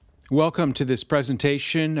Welcome to this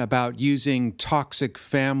presentation about using toxic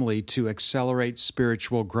family to accelerate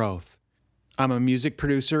spiritual growth. I'm a music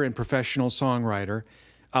producer and professional songwriter.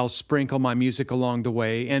 I'll sprinkle my music along the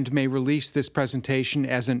way and may release this presentation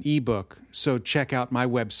as an ebook, so check out my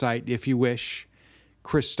website if you wish.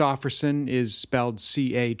 Christofferson is spelled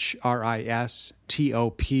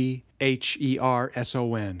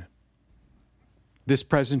Christopherson. This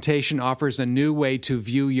presentation offers a new way to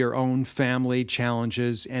view your own family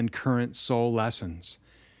challenges and current soul lessons.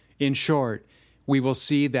 In short, we will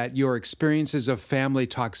see that your experiences of family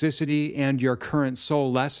toxicity and your current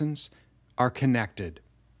soul lessons are connected.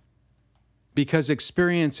 Because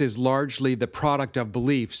experience is largely the product of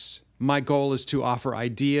beliefs, my goal is to offer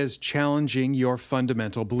ideas challenging your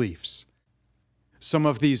fundamental beliefs. Some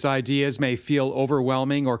of these ideas may feel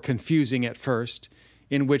overwhelming or confusing at first,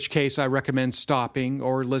 in which case I recommend stopping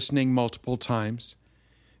or listening multiple times.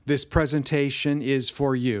 This presentation is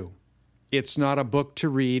for you. It's not a book to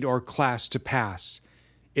read or class to pass.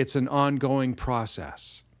 It's an ongoing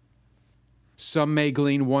process. Some may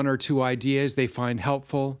glean one or two ideas they find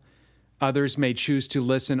helpful. Others may choose to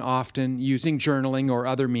listen often, using journaling or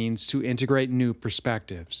other means to integrate new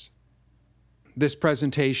perspectives. This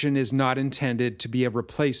presentation is not intended to be a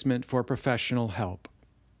replacement for professional help.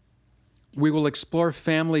 We will explore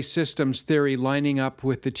family systems theory lining up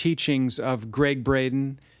with the teachings of Gregg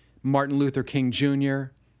Braden, Martin Luther King Jr.,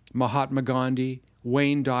 Mahatma Gandhi,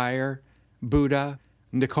 Wayne Dyer, Buddha,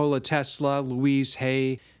 Nikola Tesla, Louise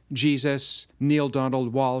Hay, Jesus, Neale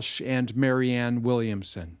Donald Walsch, and Marianne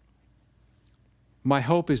Williamson. My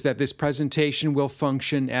hope is that this presentation will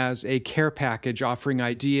function as a care package offering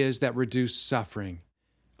ideas that reduce suffering,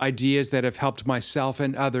 ideas that have helped myself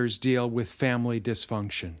and others deal with family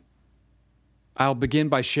dysfunction. I'll begin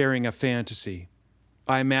by sharing a fantasy.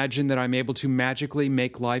 I imagine that I'm able to magically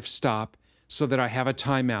make life stop so that I have a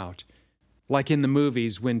timeout, like in the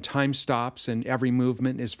movies when time stops and every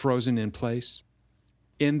movement is frozen in place.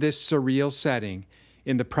 In this surreal setting,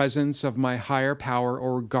 in the presence of my higher power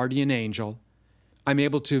or guardian angel, I'm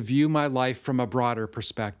able to view my life from a broader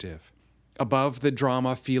perspective. Above the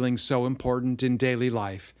drama feeling so important in daily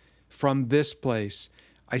life, from this place,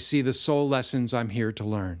 I see the soul lessons I'm here to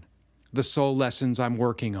learn. The soul lessons I'm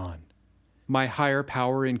working on. My higher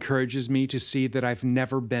power encourages me to see that I've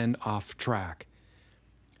never been off track,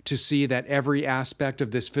 to see that every aspect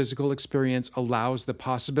of this physical experience allows the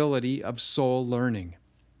possibility of soul learning,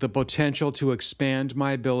 the potential to expand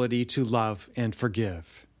my ability to love and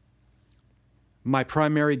forgive. My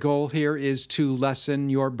primary goal here is to lessen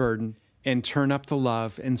your burden and turn up the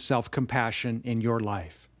love and self-compassion in your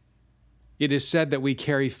life. It is said that we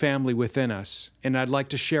carry family within us, and I'd like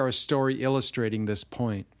to share a story illustrating this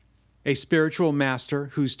point. A spiritual master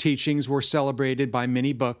whose teachings were celebrated by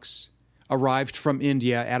many books arrived from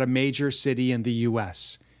India at a major city in the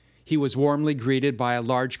U.S. He was warmly greeted by a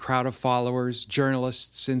large crowd of followers,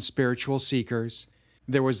 journalists, and spiritual seekers.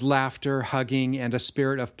 There was laughter, hugging, and a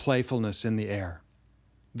spirit of playfulness in the air.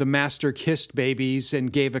 The master kissed babies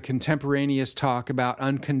and gave a contemporaneous talk about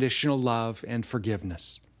unconditional love and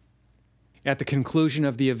forgiveness. At the conclusion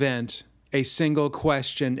of the event, a single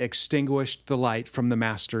question extinguished the light from the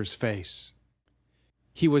master's face.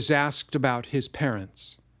 He was asked about his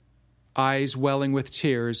parents. Eyes welling with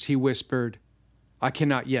tears, he whispered, "I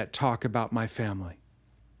cannot yet talk about my family."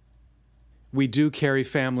 We do carry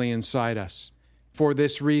family inside us. For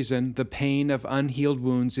this reason, the pain of unhealed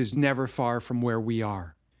wounds is never far from where we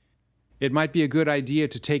are. It might be a good idea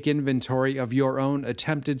to take inventory of your own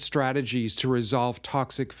attempted strategies to resolve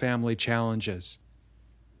toxic family challenges.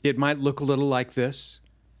 It might look a little like this.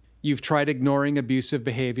 You've tried ignoring abusive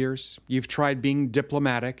behaviors, you've tried being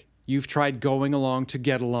diplomatic, you've tried going along to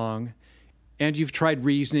get along, and you've tried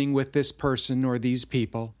reasoning with this person or these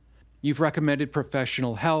people. You've recommended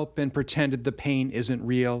professional help and pretended the pain isn't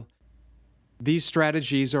real. These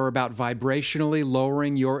strategies are about vibrationally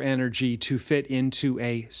lowering your energy to fit into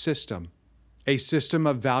a system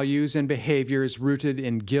of values and behaviors rooted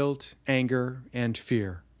in guilt, anger, and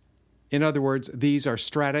fear. In other words, these are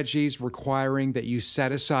strategies requiring that you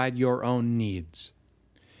set aside your own needs.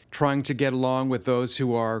 Trying to get along with those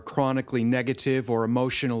who are chronically negative or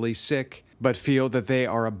emotionally sick, but feel that they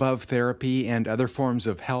are above therapy and other forms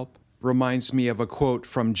of help, reminds me of a quote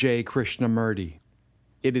from J. Krishnamurti.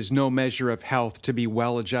 It is no measure of health to be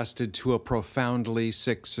well adjusted to a profoundly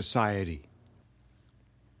sick society.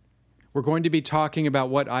 We're going to be talking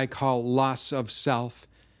about what I call loss of self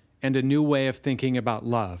and a new way of thinking about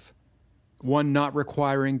love, one not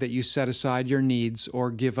requiring that you set aside your needs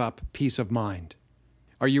or give up peace of mind.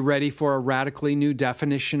 Are you ready for a radically new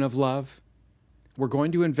definition of love? we're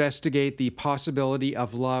going to investigate the possibility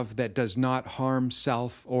of love that does not harm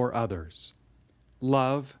self or others.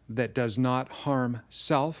 Love that does not harm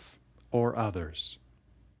self or others.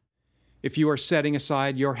 If you are setting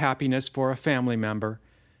aside your happiness for a family member,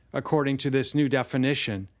 according to this new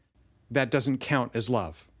definition, that doesn't count as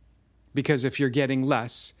love. Because if you're getting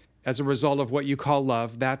less as a result of what you call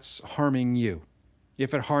love, that's harming you.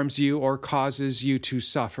 If it harms you or causes you to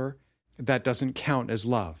suffer, that doesn't count as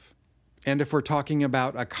love. And if we're talking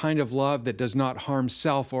about a kind of love that does not harm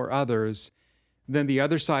self or others, then the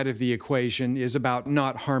other side of the equation is about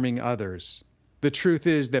not harming others. The truth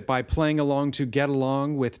is that by playing along to get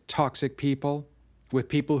along with toxic people, with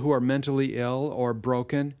people who are mentally ill or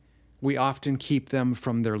broken, we often keep them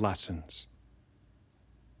from their lessons.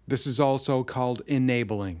 This is also called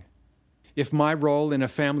enabling. If my role in a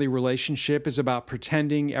family relationship is about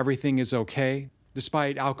pretending everything is okay,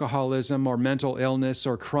 despite alcoholism or mental illness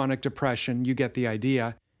or chronic depression, you get the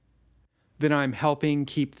idea, then I'm helping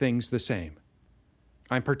keep things the same.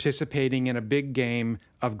 I'm participating in a big game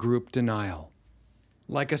of group denial.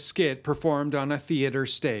 Like a skit performed on a theater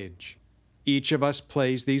stage. Each of us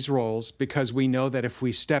plays these roles because we know that if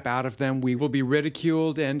we step out of them, we will be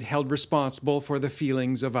ridiculed and held responsible for the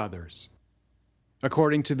feelings of others.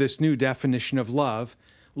 According to this new definition of love,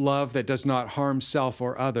 love that does not harm self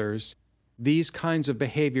or others, these kinds of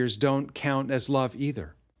behaviors don't count as love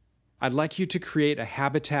either. I'd like you to create a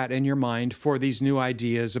habitat in your mind for these new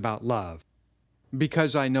ideas about love,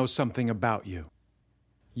 because I know something about you.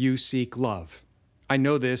 You seek love. I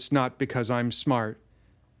know this not because I'm smart,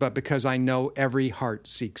 but because I know every heart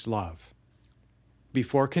seeks love.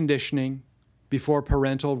 Before conditioning, before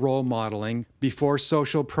parental role modeling, before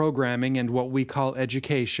social programming and what we call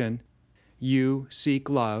education, you seek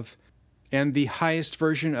love, and the highest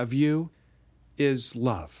version of you is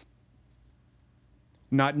love.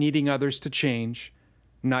 Not needing others to change,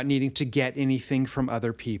 not needing to get anything from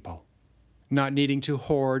other people, not needing to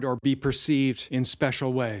hoard or be perceived in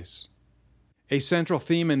special ways. A central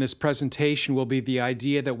theme in this presentation will be the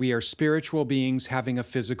idea that we are spiritual beings having a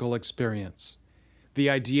physical experience. The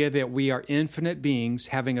idea that we are infinite beings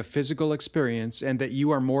having a physical experience and that you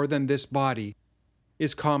are more than this body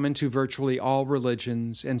is common to virtually all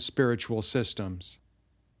religions and spiritual systems.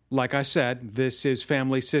 Like I said, this is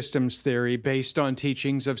family systems theory based on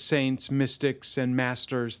teachings of saints, mystics, and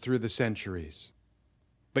masters through the centuries.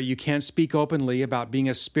 But you can't speak openly about being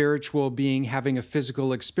a spiritual being having a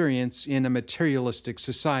physical experience in a materialistic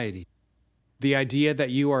society. The idea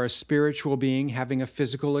that you are a spiritual being having a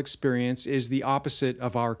physical experience is the opposite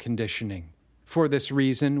of our conditioning. For this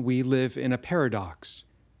reason, we live in a paradox.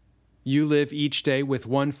 You live each day with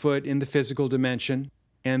one foot in the physical dimension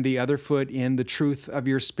and the other foot in the truth of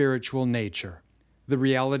your spiritual nature, the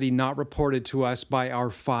reality not reported to us by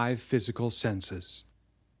our 5 physical senses.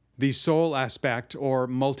 The soul aspect, or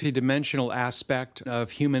multidimensional aspect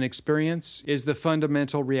of human experience, is the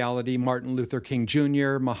fundamental reality Martin Luther King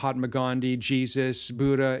Jr., Mahatma Gandhi, Jesus,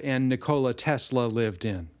 Buddha, and Nikola Tesla lived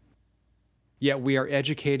in. Yet we are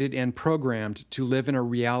educated and programmed to live in a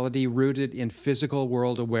reality rooted in physical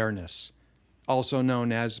world awareness, also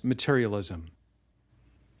known as materialism.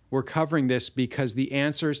 We're covering this because the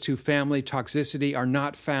answers to family toxicity are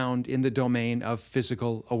not found in the domain of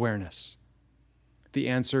physical awareness. The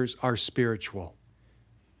answers are spiritual.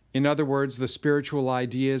 In other words, the spiritual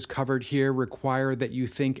ideas covered here require that you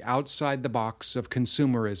think outside the box of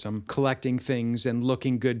consumerism, collecting things and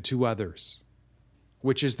looking good to others,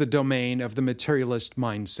 which is the domain of the materialist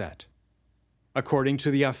mindset. According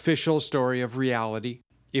to the official story of reality,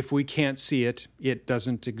 if we can't see it, it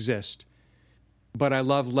doesn't exist. But I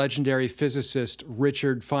love legendary physicist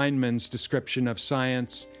Richard Feynman's description of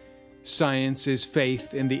science. Science is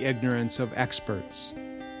faith in the ignorance of experts.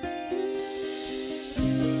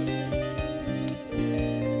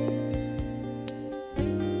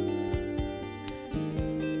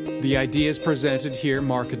 The ideas presented here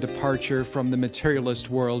mark a departure from the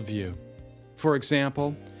materialist worldview. For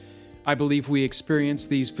example, I believe we experience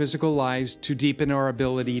these physical lives to deepen our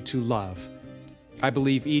ability to love. I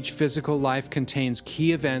believe each physical life contains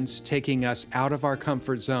key events taking us out of our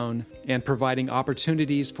comfort zone and providing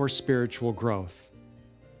opportunities for spiritual growth.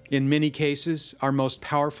 In many cases, our most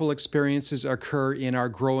powerful experiences occur in our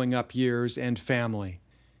growing up years and family.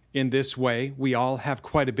 In this way, we all have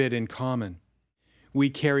quite a bit in common.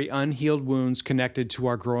 We carry unhealed wounds connected to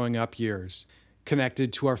our growing up years,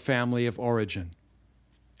 connected to our family of origin.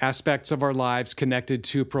 Aspects of our lives connected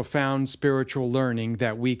to profound spiritual learning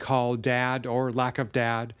that we call dad or lack of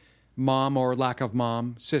dad, mom or lack of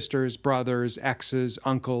mom, sisters, brothers, exes,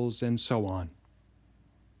 uncles, and so on.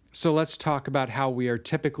 So let's talk about how we are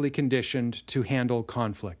typically conditioned to handle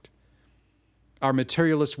conflict. Our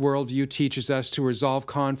materialist worldview teaches us to resolve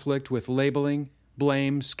conflict with labeling,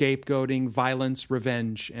 blame, scapegoating, violence,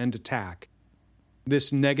 revenge, and attack.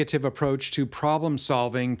 This negative approach to problem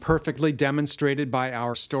solving perfectly demonstrated by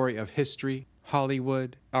our story of history,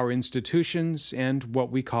 Hollywood, our institutions, and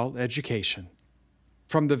what we call education.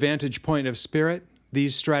 From the vantage point of spirit,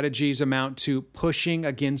 these strategies amount to pushing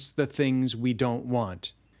against the things we don't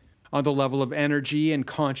want. On the level of energy and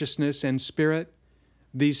consciousness and spirit,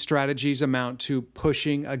 these strategies amount to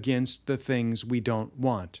pushing against the things we don't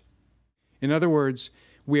want. In other words,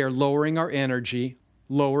 we are lowering our energy,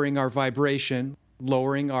 lowering our vibration,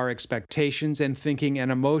 lowering our expectations and thinking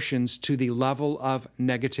and emotions to the level of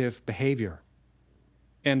negative behavior.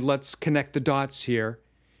 And let's connect the dots here.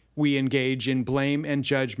 We engage in blame and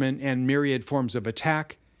judgment and myriad forms of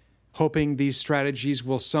attack, hoping these strategies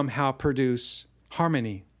will somehow produce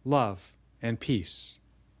harmony, love, and peace.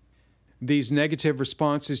 These negative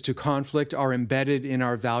responses to conflict are embedded in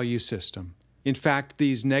our value system. In fact,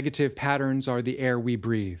 these negative patterns are the air we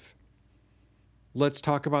breathe. Let's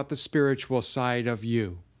talk about the spiritual side of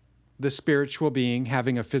you, the spiritual being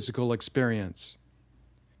having a physical experience.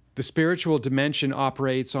 The spiritual dimension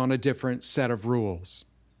operates on a different set of rules.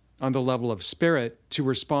 On the level of spirit, to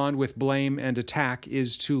respond with blame and attack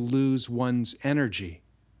is to lose one's energy,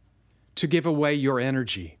 to give away your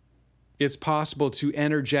energy. It's possible to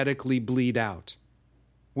energetically bleed out.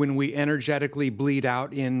 When we energetically bleed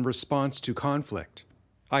out in response to conflict,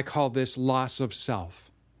 I call this loss of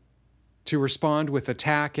self. To respond with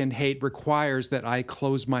attack and hate requires that I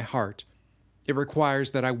close my heart. It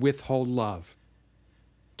requires that I withhold love.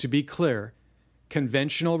 To be clear,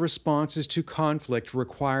 conventional responses to conflict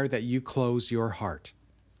require that you close your heart,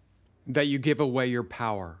 that you give away your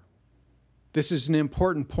power. This is an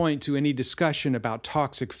important point to any discussion about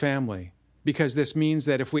toxic family, because this means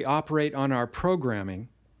that if we operate on our programming,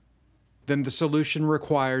 then the solution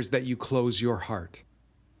requires that you close your heart.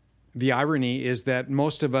 The irony is that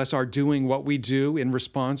most of us are doing what we do in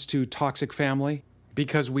response to toxic family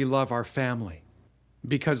because we love our family,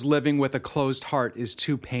 because living with a closed heart is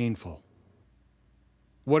too painful.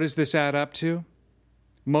 What does this add up to?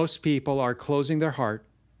 Most people are closing their heart,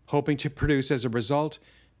 hoping to produce as a result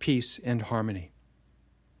peace and harmony,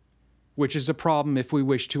 which is a problem if we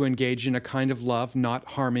wish to engage in a kind of love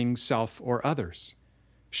not harming self or others.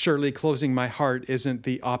 Surely closing my heart isn't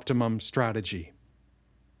the optimum strategy.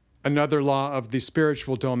 Another law of the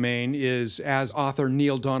spiritual domain is, as author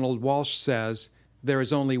Neale Donald Walsch says, there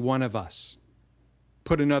is only one of us.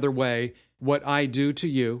 Put another way, what I do to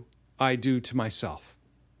you, I do to myself.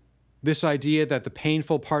 This idea that the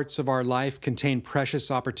painful parts of our life contain precious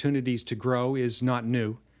opportunities to grow is not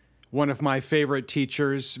new. One of my favorite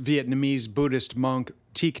teachers, Vietnamese Buddhist monk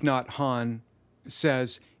Thich Nhat Hanh,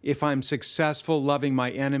 says, "If I'm successful loving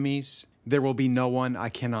my enemies, there will be no one I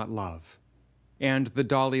cannot love." And the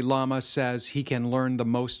Dalai Lama says he can learn the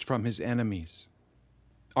most from his enemies.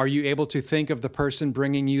 Are you able to think of the person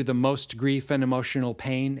bringing you the most grief and emotional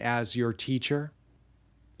pain as your teacher?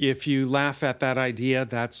 If you laugh at that idea,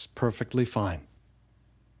 that's perfectly fine.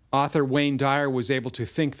 Author Wayne Dyer was able to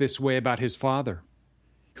think this way about his father,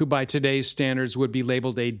 who by today's standards would be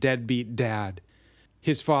labeled a deadbeat dad.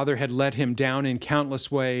 His father had let him down in countless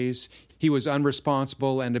ways. He was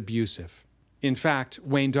unresponsible and abusive. In fact,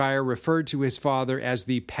 Wayne Dyer referred to his father as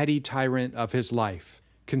the petty tyrant of his life,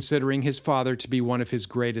 considering his father to be one of his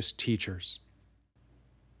greatest teachers.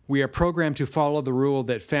 We are programmed to follow the rule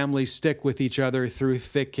that families stick with each other through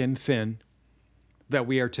thick and thin, that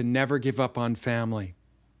we are to never give up on family.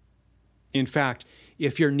 In fact,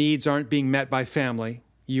 if your needs aren't being met by family,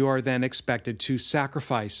 you are then expected to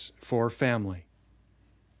sacrifice for family.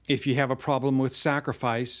 If you have a problem with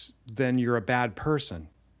sacrifice, then you're a bad person.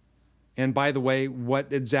 And by the way,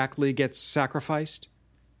 what exactly gets sacrificed?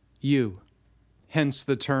 You. Hence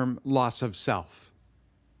the term loss of self.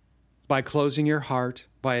 By closing your heart,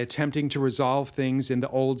 by attempting to resolve things in the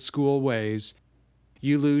old school ways,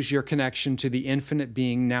 you lose your connection to the infinite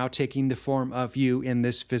being now taking the form of you in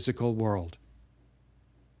this physical world.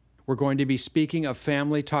 We're going to be speaking of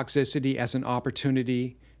family toxicity as an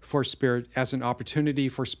opportunity for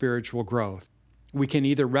spiritual growth. We can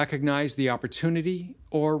either recognize the opportunity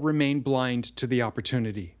or remain blind to the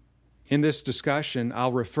opportunity. In this discussion,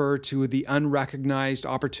 I'll refer to the unrecognized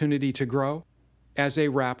opportunity to grow as a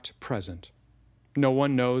wrapped present. No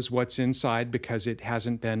one knows what's inside because it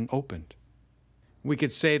hasn't been opened. We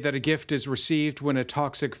could say that a gift is received when a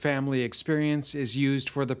toxic family experience is used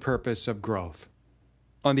for the purpose of growth.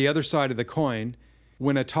 On the other side of the coin,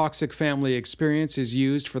 When a toxic family experience is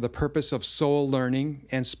used for the purpose of soul learning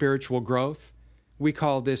and spiritual growth, we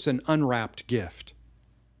call this an unwrapped gift.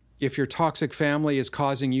 If your toxic family is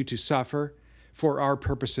causing you to suffer, for our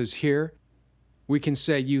purposes here, we can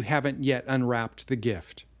say you haven't yet unwrapped the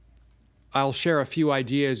gift. I'll share a few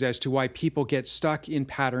ideas as to why people get stuck in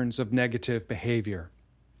patterns of negative behavior.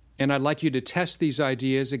 And I'd like you to test these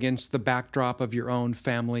ideas against the backdrop of your own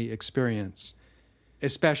family experience,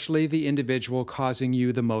 especially the individual causing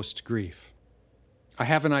you the most grief. I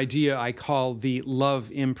have an idea I call the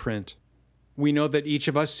love imprint. We know that each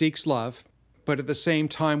of us seeks love, but at the same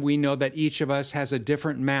time, we know that each of us has a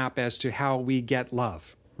different map as to how we get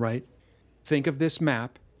love, right? Think of this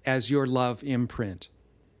map as your love imprint.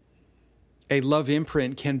 A love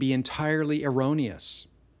imprint can be entirely erroneous.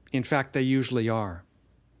 In fact, they usually are.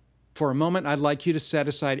 For a moment, I'd like you to set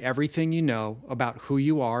aside everything you know about who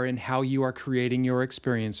you are and how you are creating your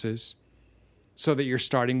experiences so that you're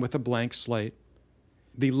starting with a blank slate.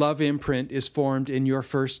 The love imprint is formed in your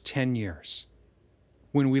first 10 years,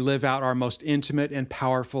 when we live out our most intimate and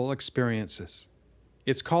powerful experiences.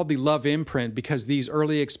 It's called the love imprint because these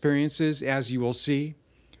early experiences, as you will see,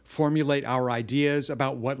 formulate our ideas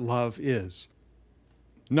about what love is.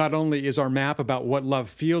 Not only is our map about what love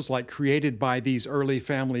feels like created by these early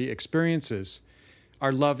family experiences,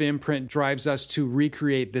 our love imprint drives us to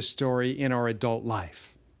recreate this story in our adult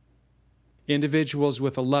life. Individuals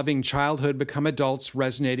with a loving childhood become adults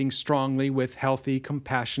resonating strongly with healthy,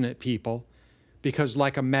 compassionate people because,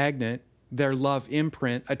 like a magnet, their love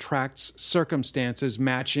imprint attracts circumstances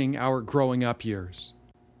matching our growing up years.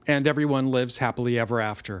 And everyone lives happily ever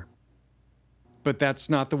after. But that's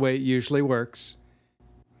not the way it usually works,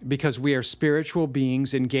 because we are spiritual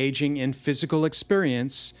beings engaging in physical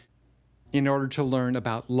experience in order to learn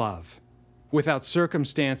about love. Without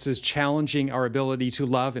circumstances challenging our ability to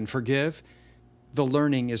love and forgive, the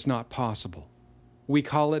learning is not possible. We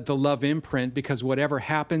call it the love imprint because whatever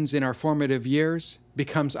happens in our formative years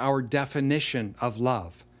becomes our definition of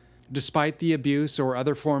love. Despite the abuse or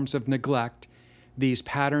other forms of neglect, these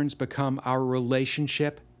patterns become our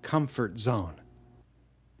relationship comfort zone.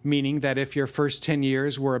 Meaning that if your first 10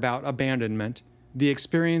 years were about abandonment, the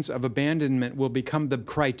experience of abandonment will become the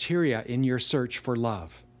criteria in your search for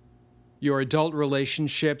love. Your adult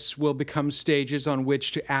relationships will become stages on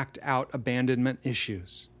which to act out abandonment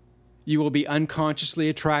issues. You will be unconsciously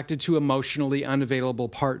attracted to emotionally unavailable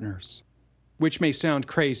partners, which may sound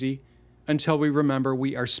crazy until we remember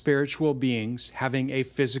we are spiritual beings having a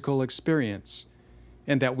physical experience,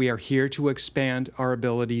 and that we are here to expand our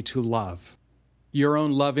ability to love. Your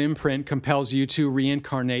own love imprint compels you to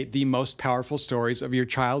reincarnate the most powerful stories of your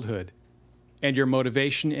childhood, and your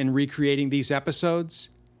motivation in recreating these episodes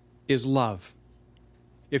is love.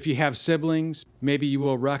 If you have siblings, maybe you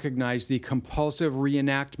will recognize the compulsive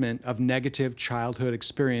reenactment of negative childhood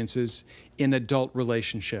experiences in adult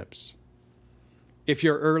relationships. If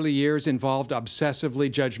your early years involved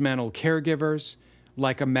obsessively judgmental caregivers,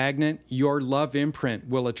 like a magnet, your love imprint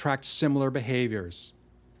will attract similar behaviors,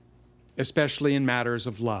 especially in matters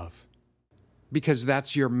of love, because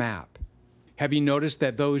that's your map. Have you noticed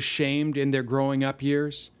that those shamed in their growing up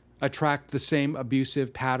years attract the same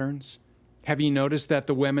abusive patterns? Have you noticed that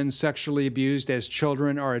the women sexually abused as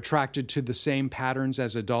children are attracted to the same patterns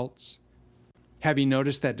as adults? Have you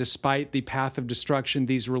noticed that despite the path of destruction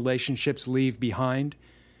these relationships leave behind,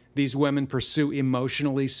 these women pursue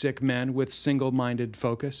emotionally sick men with single-minded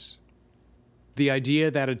focus? The idea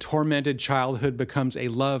that a tormented childhood becomes a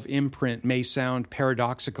love imprint may sound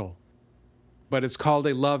paradoxical, but it's called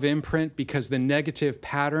a love imprint because the negative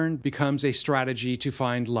pattern becomes a strategy to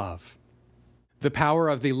find love. The power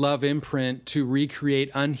of the love imprint to recreate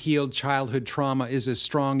unhealed childhood trauma is as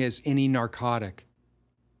strong as any narcotic.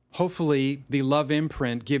 Hopefully, the love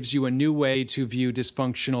imprint gives you a new way to view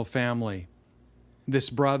dysfunctional family. This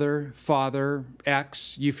brother, father,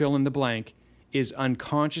 ex, you fill in the blank, is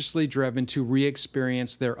unconsciously driven to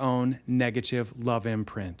re-experience their own negative love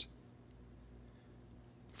imprint.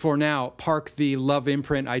 For now, park the love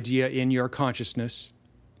imprint idea in your consciousness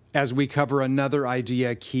as we cover another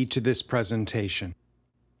idea key to this presentation.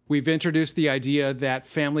 We've introduced the idea that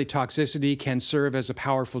family toxicity can serve as a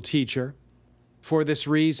powerful teacher. For this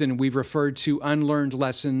reason, we've referred to unlearned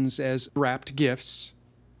lessons as wrapped gifts.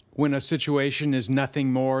 When a situation is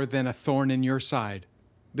nothing more than a thorn in your side,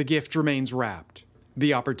 the gift remains wrapped.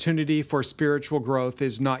 The opportunity for spiritual growth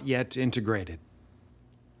is not yet integrated.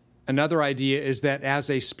 Another idea is that as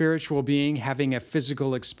a spiritual being having a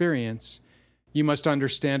physical experience, you must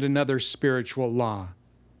understand another spiritual law.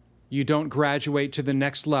 You don't graduate to the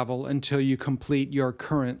next level until you complete your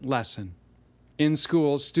current lesson. In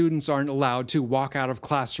schools, students aren't allowed to walk out of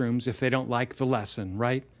classrooms if they don't like the lesson,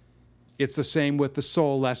 right? It's the same with the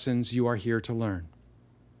soul lessons you are here to learn.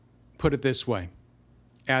 Put it this way.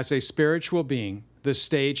 As a spiritual being, the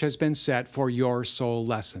stage has been set for your soul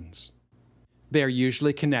lessons. They are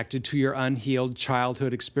usually connected to your unhealed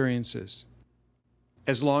childhood experiences.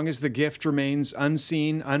 As long as the gift remains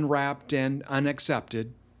unseen, unwrapped, and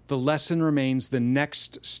unaccepted, the lesson remains the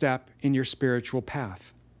next step in your spiritual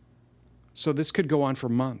path. So this could go on for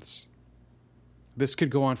months. This could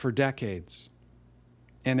go on for decades.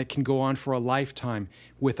 And it can go on for a lifetime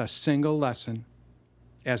with a single lesson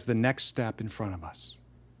as the next step in front of us,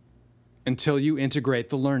 until you integrate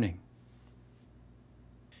the learning.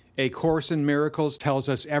 A Course in Miracles tells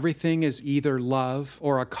us everything is either love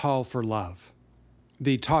or a call for love.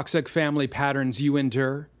 The toxic family patterns you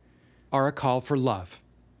endure are a call for love.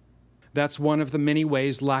 That's one of the many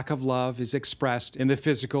ways lack of love is expressed in the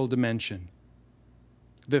physical dimension.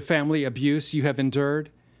 The family abuse you have endured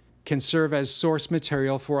can serve as source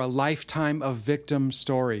material for a lifetime of victim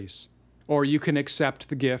stories, or you can accept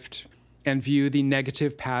the gift and view the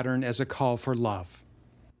negative pattern as a call for love.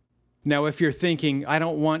 Now, if you're thinking, I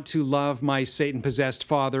don't want to love my Satan-possessed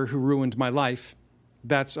father who ruined my life,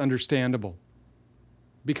 that's understandable.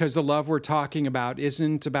 Because the love we're talking about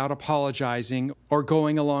isn't about apologizing or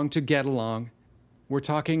going along to get along. We're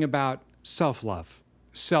talking about self-love,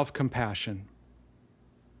 self-compassion,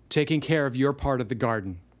 taking care of your part of the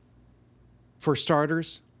garden. For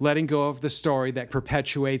starters, letting go of the story that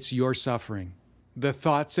perpetuates your suffering, the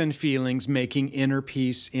thoughts and feelings making inner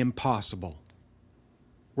peace impossible.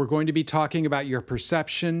 We're going to be talking about your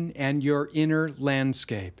perception and your inner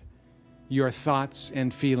landscape, your thoughts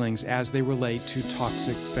and feelings as they relate to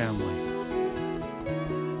toxic family.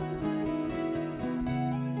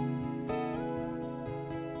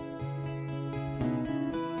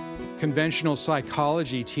 Conventional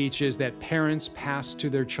psychology teaches that parents pass to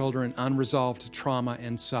their children unresolved trauma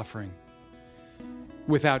and suffering.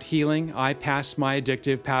 Without healing, I pass my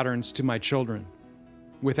addictive patterns to my children.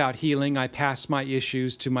 Without healing, I pass my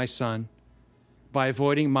issues to my son. By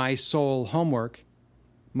avoiding my soul homework,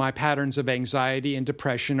 my patterns of anxiety and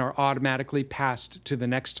depression are automatically passed to the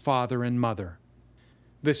next father and mother.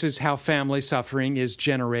 This is how family suffering is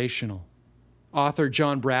generational. Author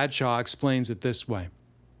John Bradshaw explains it this way.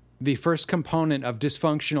 The first component of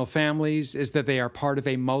dysfunctional families is that they are part of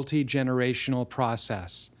a multi-generational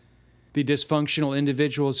process. The dysfunctional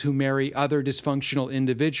individuals who marry other dysfunctional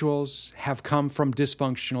individuals have come from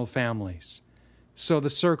dysfunctional families. So the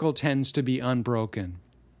circle tends to be unbroken.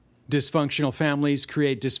 Dysfunctional families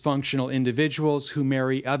create dysfunctional individuals who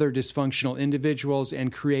marry other dysfunctional individuals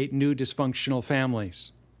and create new dysfunctional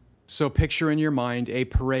families. So picture in your mind a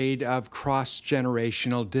parade of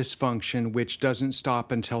cross-generational dysfunction which doesn't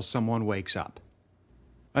stop until someone wakes up.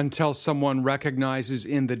 Until someone recognizes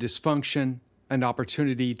in the dysfunction an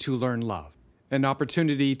opportunity to learn love, an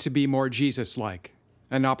opportunity to be more Jesus-like,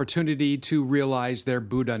 an opportunity to realize their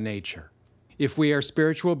Buddha nature. If we are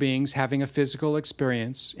spiritual beings having a physical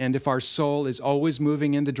experience, and if our soul is always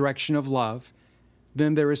moving in the direction of love,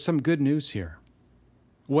 then there is some good news here.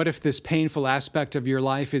 What if this painful aspect of your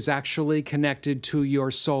life is actually connected to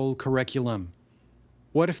your soul curriculum?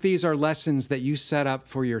 What if these are lessons that you set up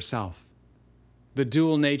for yourself? The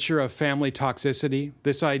dual nature of family toxicity,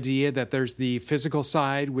 this idea that there's the physical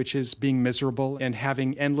side, which is being miserable and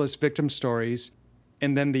having endless victim stories,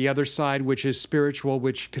 and then the other side, which is spiritual,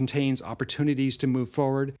 which contains opportunities to move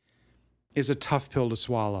forward, is a tough pill to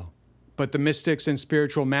swallow. But the mystics and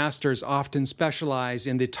spiritual masters often specialize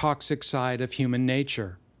in the toxic side of human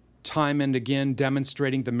nature, time and again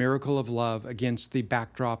demonstrating the miracle of love against the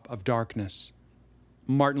backdrop of darkness.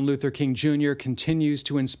 Martin Luther King Jr. continues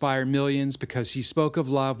to inspire millions because he spoke of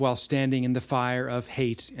love while standing in the fire of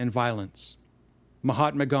hate and violence.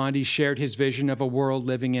 Mahatma Gandhi shared his vision of a world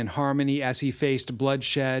living in harmony as he faced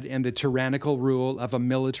bloodshed and the tyrannical rule of a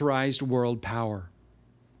militarized world power.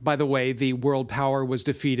 By the way, the world power was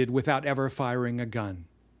defeated without ever firing a gun.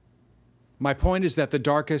 My point is that the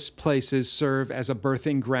darkest places serve as a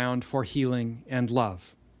birthing ground for healing and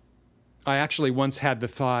love. I actually once had the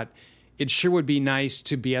thought, it sure would be nice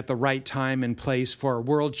to be at the right time and place for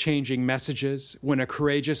world-changing messages when a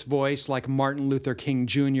courageous voice like Martin Luther King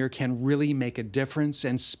Jr. can really make a difference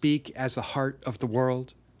and speak as the heart of the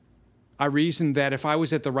world. I reasoned that if I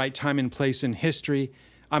was at the right time and place in history,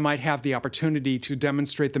 I might have the opportunity to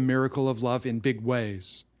demonstrate the miracle of love in big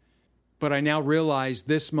ways. But I now realize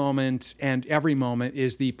this moment and every moment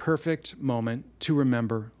is the perfect moment to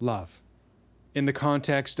remember love. In the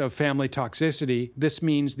context of family toxicity, this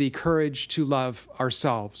means the courage to love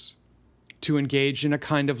ourselves, to engage in a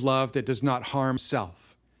kind of love that does not harm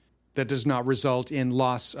self, that does not result in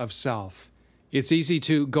loss of self. It's easy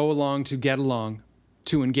to go along to get along,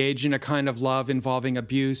 to engage in a kind of love involving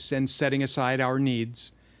abuse and setting aside our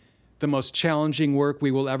needs. The most challenging work we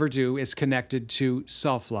will ever do is connected to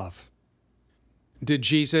self-love. Did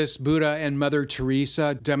Jesus, Buddha, and Mother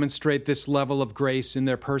Teresa demonstrate this level of grace in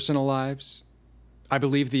their personal lives? I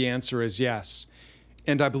believe the answer is yes.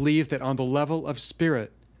 And I believe that on the level of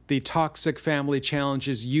spirit, the toxic family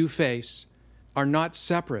challenges you face are not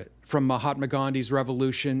separate from Mahatma Gandhi's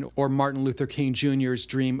revolution or Martin Luther King Jr.'s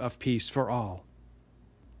dream of peace for all.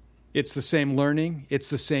 It's the same learning, it's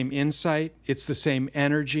the same insight, it's the same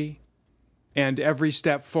energy, and every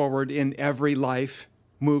step forward in every life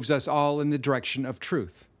moves us all in the direction of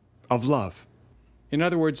truth, of love. In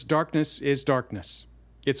other words, darkness is darkness.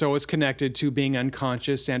 It's always connected to being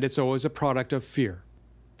unconscious, and it's always a product of fear.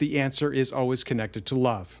 The answer is always connected to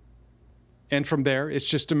love. And from there, it's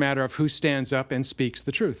just a matter of who stands up and speaks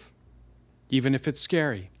the truth, even if it's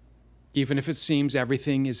scary, even if it seems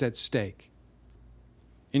everything is at stake.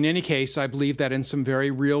 In any case, I believe that in some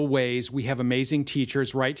very real ways, we have amazing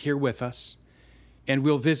teachers right here with us, and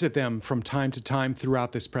we'll visit them from time to time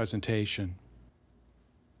throughout this presentation.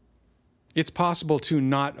 It's possible to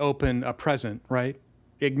not open a present, right?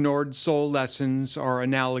 Ignored soul lessons are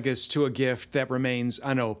analogous to a gift that remains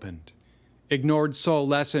unopened. Ignored soul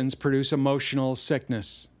lessons produce emotional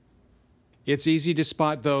sickness. It's easy to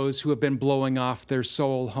spot those who have been blowing off their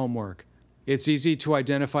soul homework. It's easy to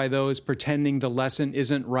identify those pretending the lesson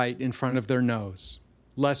isn't right in front of their nose.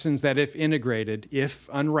 Lessons that, if integrated, if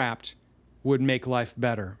unwrapped, would make life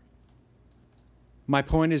better. My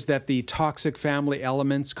point is that the toxic family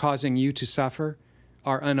elements causing you to suffer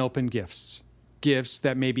are unopened gifts, gifts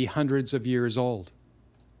that may be hundreds of years old.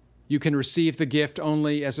 You can receive the gift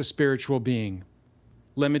only as a spiritual being.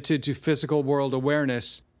 Limited to physical world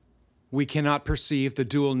awareness, we cannot perceive the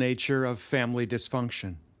dual nature of family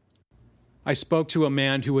dysfunction. I spoke to a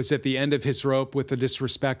man who was at the end of his rope with a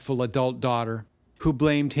disrespectful adult daughter who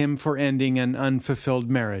blamed him for ending an unfulfilled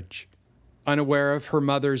marriage. Unaware of her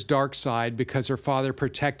mother's dark side because her father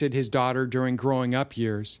protected his daughter during growing up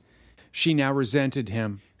years, she now resented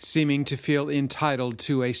him, seeming to feel entitled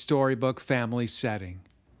to a storybook family setting.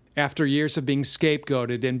 After years of being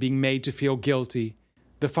scapegoated and being made to feel guilty,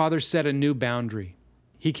 the father set a new boundary.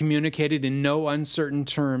 He communicated in no uncertain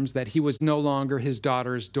terms that he was no longer his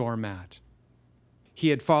daughter's doormat. He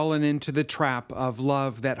had fallen into the trap of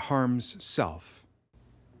love that harms self.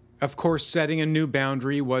 Of course, setting a new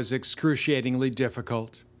boundary was excruciatingly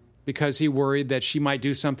difficult because he worried that she might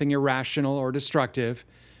do something irrational or destructive,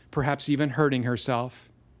 perhaps even hurting herself.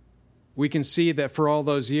 We can see that for all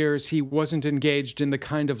those years, he wasn't engaged in the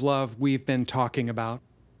kind of love we've been talking about.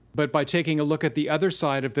 But by taking a look at the other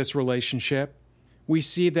side of this relationship, we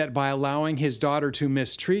see that by allowing his daughter to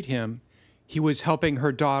mistreat him, he was helping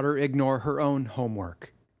her daughter ignore her own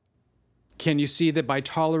homework. Can you see that by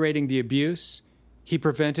tolerating the abuse, he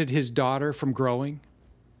prevented his daughter from growing?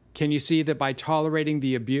 Can you see that by tolerating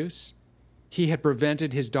the abuse, he had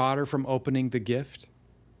prevented his daughter from opening the gift?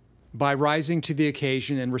 By rising to the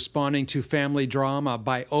occasion and responding to family drama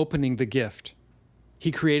by opening the gift,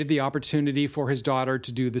 he created the opportunity for his daughter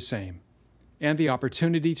to do the same, and the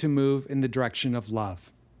opportunity to move in the direction of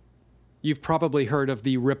love. You've probably heard of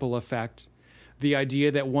the ripple effect, the idea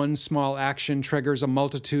that one small action triggers a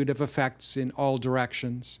multitude of effects in all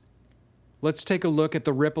directions. Let's take a look at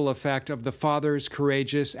the ripple effect of the father's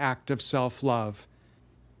courageous act of self-love.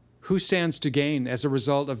 Who stands to gain as a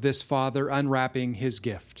result of this father unwrapping his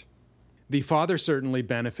gift? The father certainly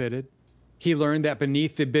benefited. He learned that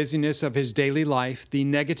beneath the busyness of his daily life, the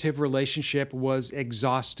negative relationship was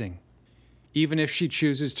exhausting. Even if she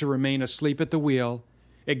chooses to remain asleep at the wheel,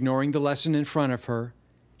 ignoring the lesson in front of her,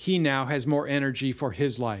 he now has more energy for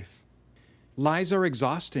his life. Lies are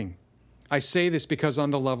exhausting. I say this because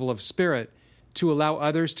on the level of spirit, to allow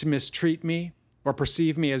others to mistreat me or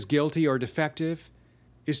perceive me as guilty or defective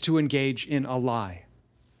is to engage in a lie.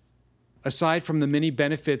 Aside from the many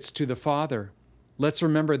benefits to the father, let's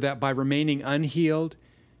remember that by remaining unhealed,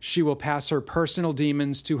 she will pass her personal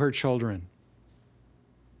demons to her children.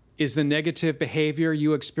 Is the negative behavior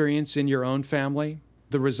you experience in your own family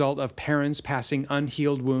the result of parents passing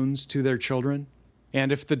unhealed wounds to their children?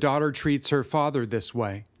 And if the daughter treats her father this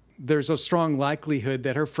way, there's a strong likelihood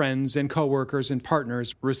that her friends and coworkers and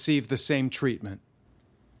partners receive the same treatment.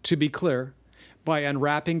 To be clear, by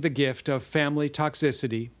unwrapping the gift of family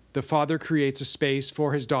toxicity, the father creates a space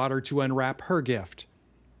for his daughter to unwrap her gift,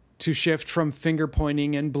 to shift from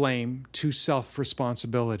finger-pointing and blame to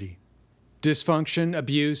self-responsibility. Dysfunction,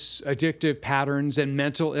 abuse, addictive patterns, and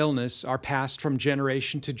mental illness are passed from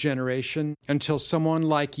generation to generation until someone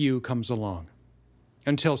like you comes along.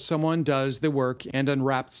 Until someone does the work and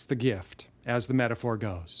unwraps the gift, as the metaphor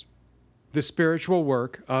goes. The spiritual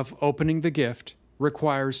work of opening the gift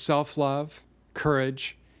requires self-love,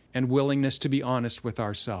 courage, and willingness to be honest with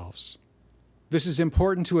ourselves. This is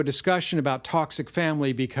important to a discussion about toxic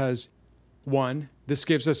family because 1. This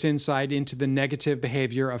gives us insight into the negative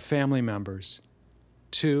behavior of family members.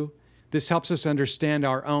 2. This helps us understand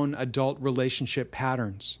our own adult relationship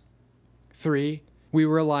patterns. 3. We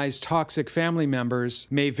realize toxic family members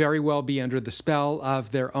may very well be under the spell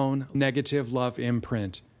of their own negative love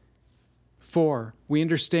imprint. 4. We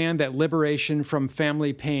understand that liberation from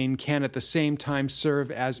family pain can at the same time serve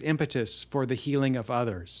as impetus for the healing of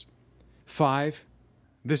others. 5.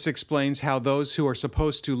 This explains how those who are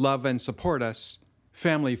supposed to love and support us,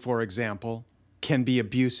 family for example, can be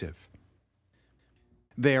abusive.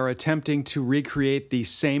 They are attempting to recreate the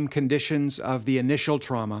same conditions of the initial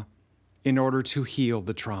trauma in order to heal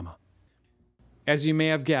the trauma. As you may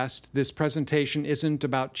have guessed, this presentation isn't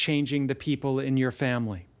about changing the people in your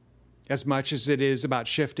family, as much as it is about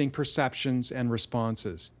shifting perceptions and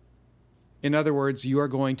responses. In other words, you are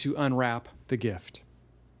going to unwrap the gift.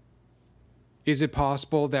 Is it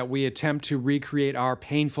possible that we attempt to recreate our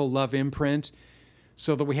painful love imprint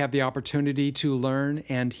so that we have the opportunity to learn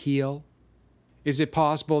and heal? Is it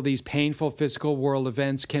possible these painful physical world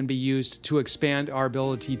events can be used to expand our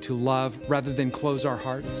ability to love rather than close our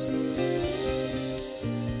hearts?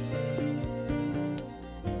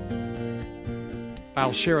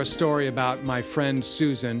 I'll share a story about my friend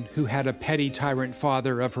Susan, who had a petty tyrant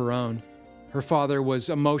father of her own. Her father was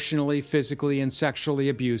emotionally, physically, and sexually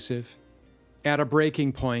abusive. At a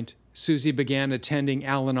breaking point, Susie began attending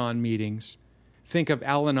Al-Anon meetings. Think of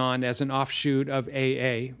Al-Anon as an offshoot of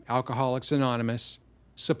AA, Alcoholics Anonymous,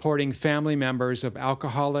 supporting family members of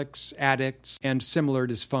alcoholics, addicts, and similar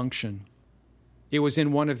dysfunction. It was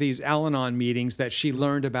in one of these Al-Anon meetings that she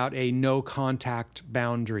learned about a no-contact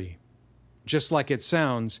boundary. Just like it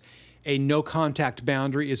sounds, a no-contact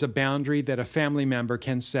boundary is a boundary that a family member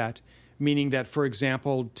can set, meaning that, for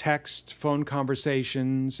example, text, phone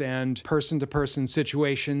conversations, and person-to-person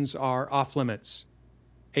situations are off-limits.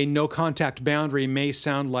 A no-contact boundary may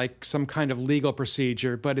sound like some kind of legal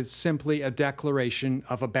procedure, but it's simply a declaration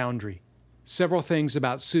of a boundary. Several things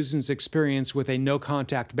about Susan's experience with a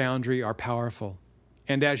no-contact boundary are powerful.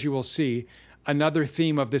 And as you will see, another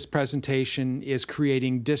theme of this presentation is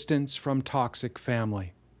creating distance from toxic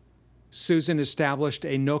family. Susan established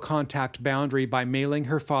a no-contact boundary by mailing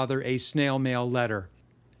her father a snail mail letter.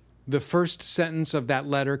 The first sentence of that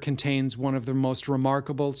letter contains one of the most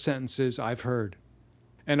remarkable sentences I've heard.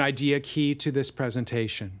 An idea key to this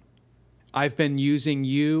presentation. I've been using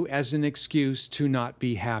you as an excuse to not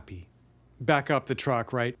be happy. Back up the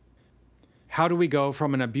truck, right? How do we go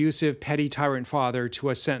from an abusive, petty tyrant father to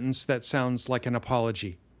a sentence that sounds like an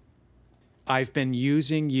apology? I've been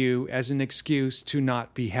using you as an excuse to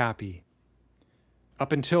not be happy.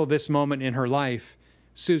 Up until this moment in her life,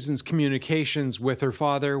 Susan's communications with her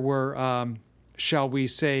father were, shall we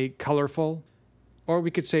say, colorful, or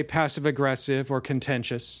we could say passive-aggressive or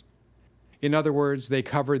contentious. In other words, they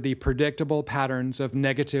covered the predictable patterns of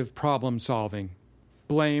negative problem-solving: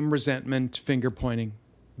 blame, resentment, finger-pointing.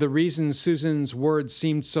 The reason Susan's words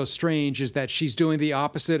seemed so strange is that she's doing the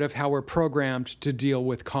opposite of how we're programmed to deal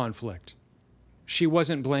with conflict. She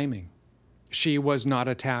wasn't blaming. She was not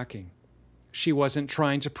attacking. She wasn't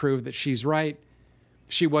trying to prove that she's right.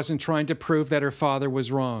 She wasn't trying to prove that her father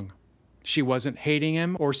was wrong. She wasn't hating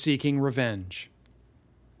him or seeking revenge.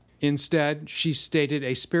 Instead, she stated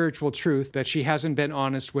a spiritual truth that she hasn't been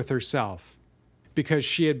honest with herself, because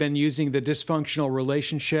she had been using the dysfunctional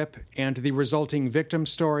relationship and the resulting victim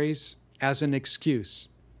stories as an excuse.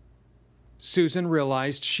 Susan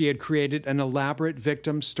realized she had created an elaborate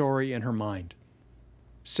victim story in her mind,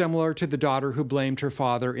 similar to the daughter who blamed her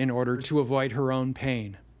father in order to avoid her own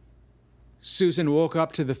pain. Susan woke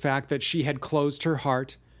up to the fact that she had closed her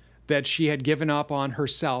heart, that she had given up on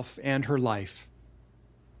herself and her life.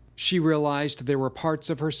 She realized there were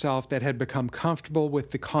parts of herself that had become comfortable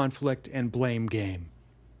with the conflict and blame game.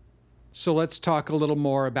 So let's talk a little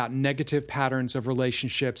more about negative patterns of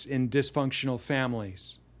relationships in dysfunctional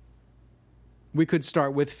families. We could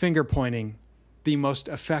start with finger pointing, the most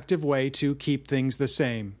effective way to keep things the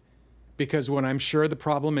same. Because when I'm sure the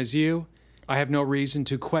problem is you, I have no reason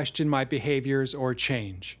to question my behaviors or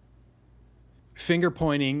change. Finger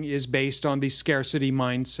pointing is based on the scarcity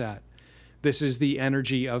mindset. This is the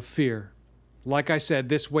energy of fear. Like I said,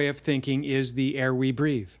 this way of thinking is the air we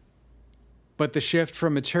breathe. But the shift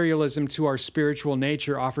from materialism to our spiritual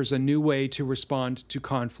nature offers a new way to respond to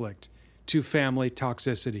conflict, to family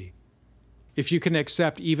toxicity. If you can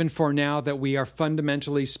accept even for now that we are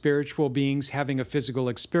fundamentally spiritual beings having a physical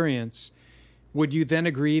experience, would you then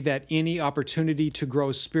agree that any opportunity to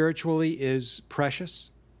grow spiritually is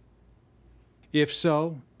precious? If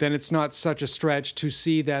so, then it's not such a stretch to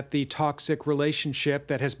see that the toxic relationship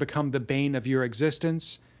that has become the bane of your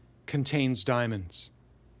existence contains diamonds.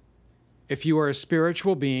 If you are a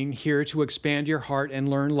spiritual being here to expand your heart and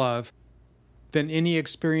learn love, then any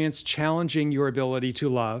experience challenging your ability to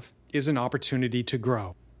love is an opportunity to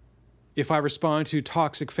grow. If I respond to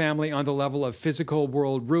toxic family on the level of physical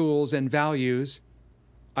world rules and values,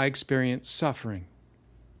 I experience suffering.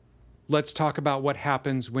 Let's talk about what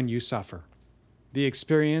happens when you suffer. The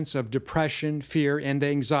experience of depression, fear, and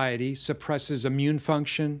anxiety suppresses immune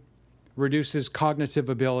function, reduces cognitive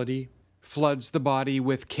ability, floods the body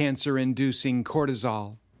with cancer-inducing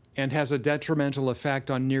cortisol, and has a detrimental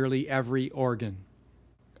effect on nearly every organ.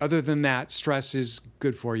 Other than that, stress is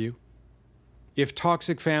good for you. If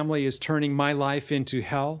toxic family is turning my life into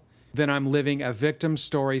hell, then I'm living a victim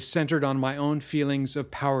story centered on my own feelings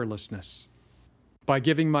of powerlessness. By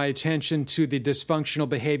giving my attention to the dysfunctional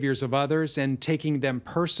behaviors of others and taking them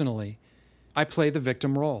personally, I play the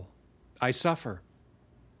victim role. I suffer.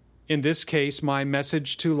 In this case, my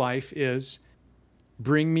message to life is,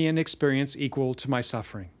 bring me an experience equal to my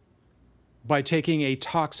suffering. By taking a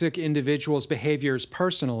toxic individual's behaviors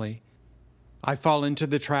personally, I fall into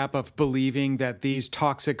the trap of believing that these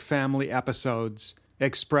toxic family episodes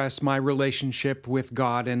express my relationship with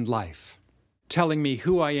God and life, telling me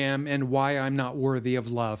who I am and why I'm not worthy of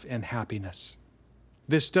love and happiness.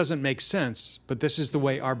 This doesn't make sense, but this is the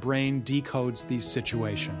way our brain decodes these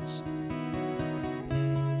situations.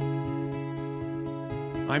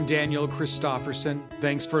 I'm Daniel Christofferson.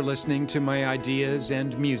 Thanks for listening to my ideas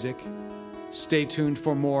and music. Stay tuned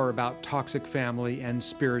for more about toxic family and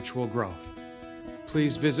spiritual growth.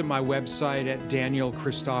 Please visit my website at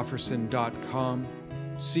danielchristofferson.com,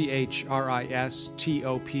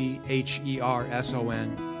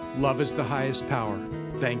 Christopherson. Love is the highest power.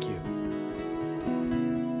 Thank you.